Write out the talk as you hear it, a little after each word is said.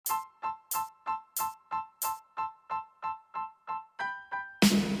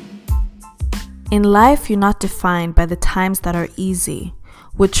In life, you're not defined by the times that are easy.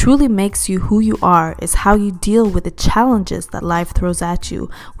 What truly makes you who you are is how you deal with the challenges that life throws at you,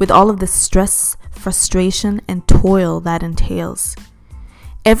 with all of the stress, frustration, and toil that entails.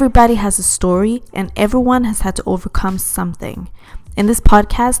 Everybody has a story, and everyone has had to overcome something. In this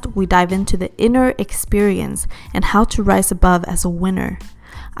podcast, we dive into the inner experience and how to rise above as a winner.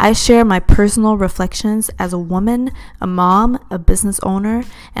 I share my personal reflections as a woman, a mom, a business owner,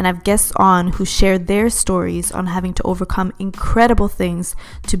 and I've guests on who share their stories on having to overcome incredible things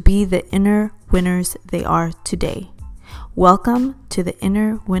to be the inner winners they are today. Welcome to the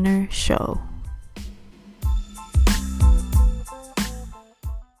Inner Winner Show.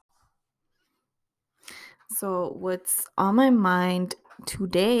 So, what's on my mind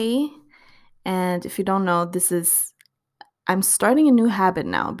today, and if you don't know, I'm starting a new habit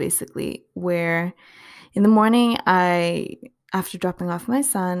now, basically, where in the morning, after dropping off my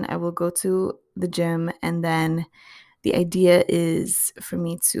son, I will go to the gym, and then the idea is for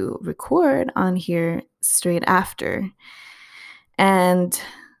me to record on here straight after. And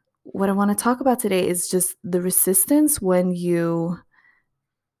what I want to talk about today is just the resistance when you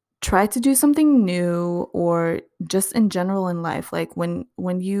try to do something new, or just in general in life, like when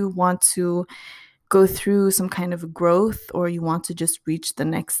you want to go through some kind of growth, or you want to just reach the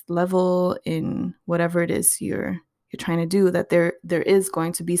next level in whatever it is you're trying to do, that there is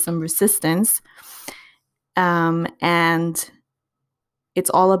going to be some resistance, and it's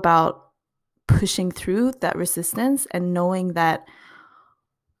all about pushing through that resistance and knowing that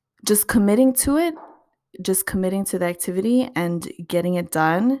just committing to it, just committing to the activity and getting it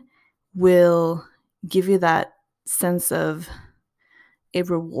done will give you that sense of a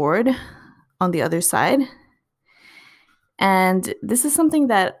reward on the other side. And this is something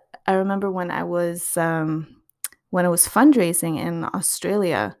that I remember when I was fundraising in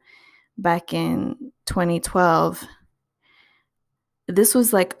Australia back in 2012. This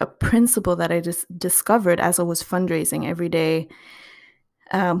was like a principle that I just discovered as I was fundraising every day,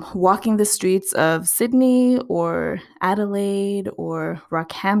 walking the streets of Sydney or Adelaide or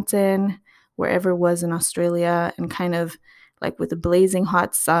Rockhampton, wherever it was in Australia, and kind of like with a blazing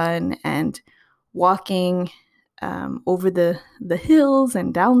hot sun and walking over the hills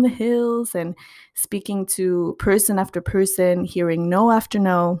and down the hills and speaking to person after person, hearing no after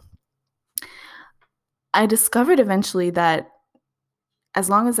no. I discovered eventually that as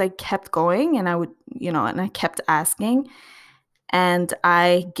long as I kept going and I kept asking, and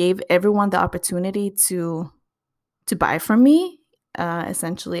I gave everyone the opportunity to buy from me,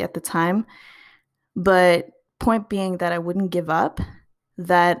 essentially at the time. But point being that I wouldn't give up,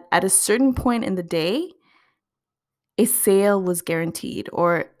 that at a certain point in the day, a sale was guaranteed,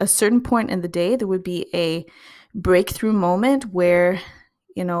 or a certain point in the day, there would be a breakthrough moment where,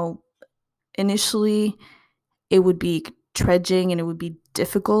 initially it would be trudging and it would be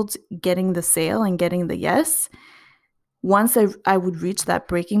difficult getting the sale and getting the yes. Once I would reach that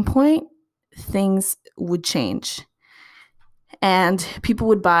breaking point, things would change and people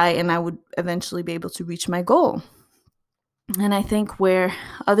would buy, and I would eventually be able to reach my goal. And I think where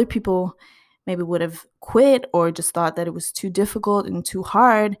other people maybe would have quit or just thought that it was too difficult and too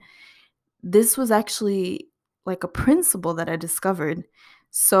hard, this was actually like a principle that I discovered.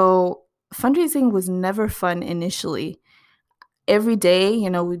 So fundraising was never fun initially. Every day,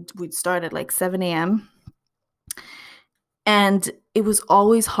 we'd start at like 7 a.m. And it was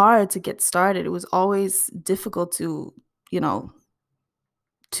always hard to get started. It was always difficult to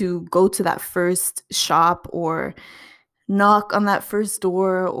go to that first shop or knock on that first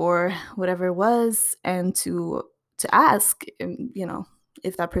door or whatever it was, and to ask,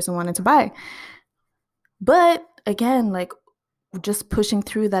 if that person wanted to buy. But again, like, just pushing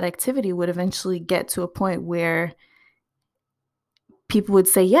through that activity would eventually get to a point where people would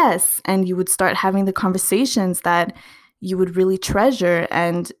say yes, and you would start having the conversations that you would really treasure,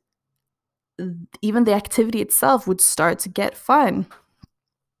 and even the activity itself would start to get fun.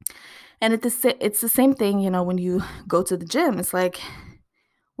 And it's the same thing, when you go to the gym. It's like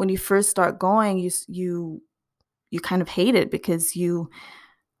when you first start going, you kind of hate it because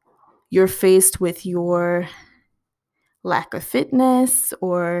you're faced with your lack of fitness,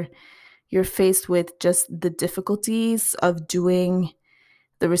 or you're faced with just the difficulties of doing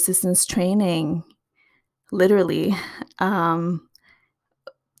the resistance training, literally,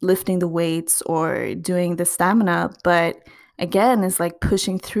 lifting the weights or doing the stamina. But again, it's like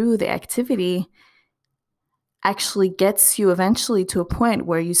pushing through the activity actually gets you eventually to a point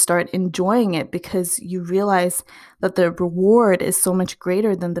where you start enjoying it, because you realize that the reward is so much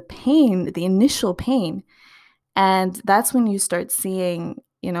greater than the pain, the initial pain. And that's when you start seeing,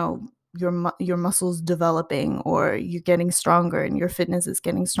 your muscles developing, or you're getting stronger and your fitness is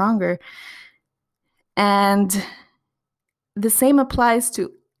getting stronger. And the same applies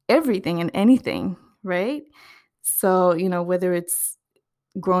to everything and anything, right? So, whether it's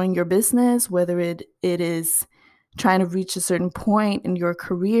growing your business, whether it is trying to reach a certain point in your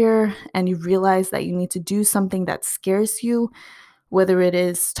career and you realize that you need to do something that scares you, whether it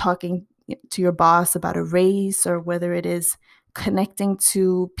is talking to your boss about a raise, or whether it is connecting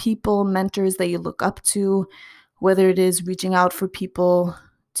to people, mentors that you look up to, whether it is reaching out for people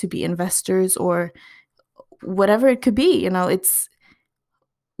to be investors, or whatever it could be, it's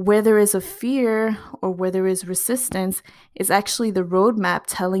where there is a fear or where there is resistance is actually the roadmap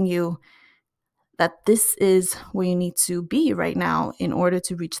telling you that this is where you need to be right now in order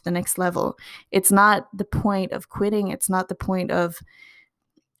to reach the next level. It's not the point of quitting. It's not the point of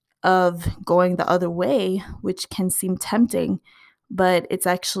going the other way, which can seem tempting, but it's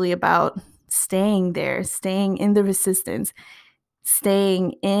actually about staying there, staying in the resistance,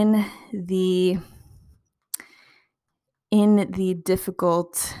 staying in the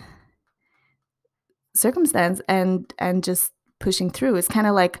difficult circumstance, and just pushing through. It's kind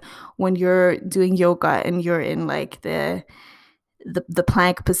of like when you're doing yoga and you're in like the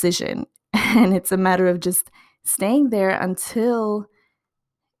plank position and it's a matter of just staying there until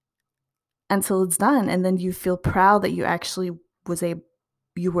it's done, and then you feel proud that you actually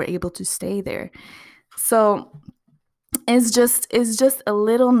you were able to stay there. So it's just a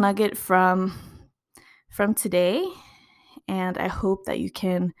little nugget from today, and I hope that you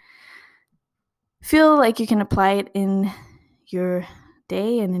can feel like you can apply it in your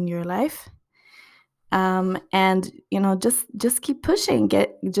day and in your life. And just keep pushing,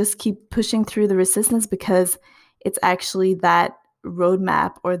 just keep pushing through the resistance, because it's actually that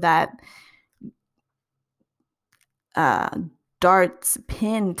roadmap, or that darts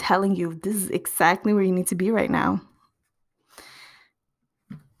pin telling you this is exactly where you need to be right now.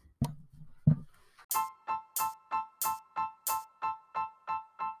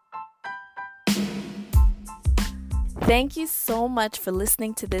 Thank you so much for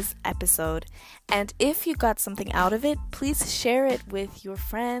listening to this episode. And if you got something out of it, please share it with your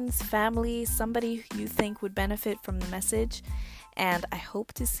friends, family, somebody you think would benefit from the message. And I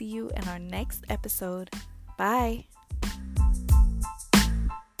hope to see you in our next episode. Bye.